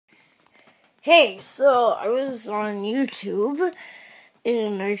Hey, so I was on YouTube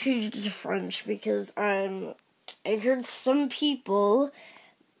and I changed it to French because I heard some people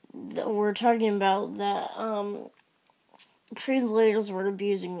that were talking about that translators were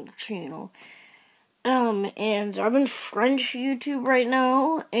abusing the channel. And I'm in French YouTube right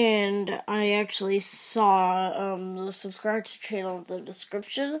now, and I actually saw the subscribe to channel in the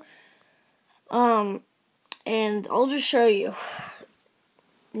description. And I'll just show you.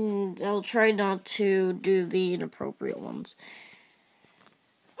 And I'll try not to do the inappropriate ones.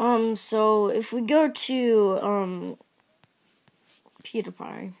 So if we go to,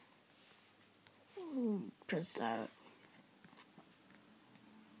 PewDiePie, press that.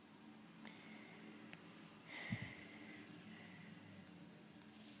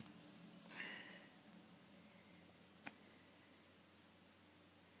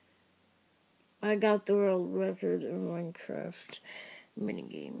 I got the world record in Minecraft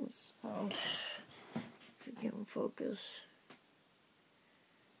minigames. If we can focus.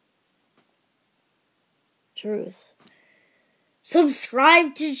 Truth.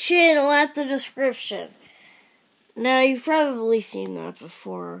 Subscribe to channel at the description. Now, you've probably seen that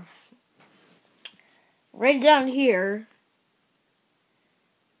before. Right down here.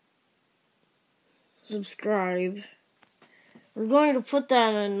 Subscribe. We're going to put that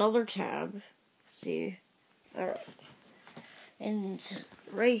in another tab. See? Alright. And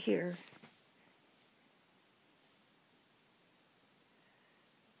right here.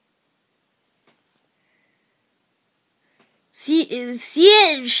 Si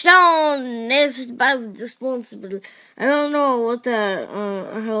estão nesse base responsible. I don't know what that,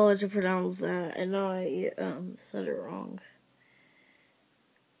 how to pronounce that. I know I, said it wrong.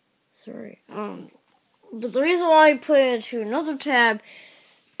 Sorry. But the reason why I put it into another tab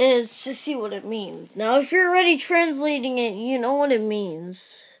is to see what it means. Now, if you're already translating it, you know what it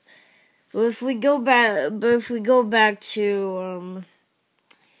means. But if we go back to,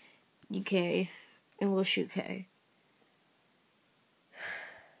 UK, English UK.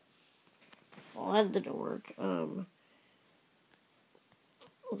 Well, that didn't work.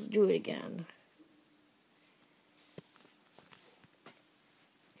 Let's do it again.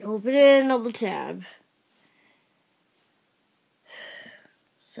 Open it in another tab.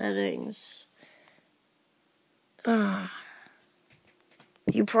 Settings. You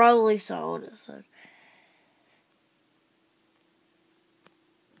probably saw what it said.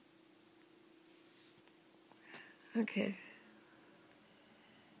 Okay.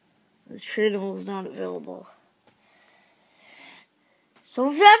 This channel is not available. So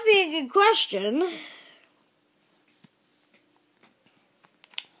if that be a good question,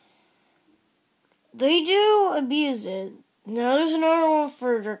 they do abuse it. Now there's another one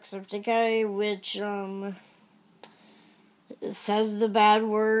for Jacksepticeye, which says the bad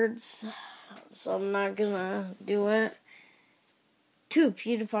words, so I'm not gonna do it.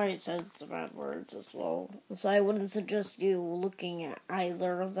 PewDiePie says the bad words as well, so I wouldn't suggest you looking at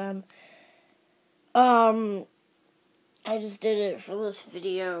either of them. I just did it for this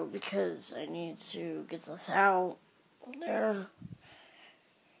video because I need to get this out there.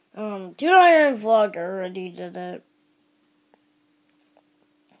 Do Iron Vlog already did it.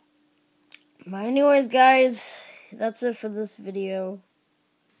 But anyways, guys, that's it for this video.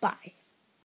 Bye.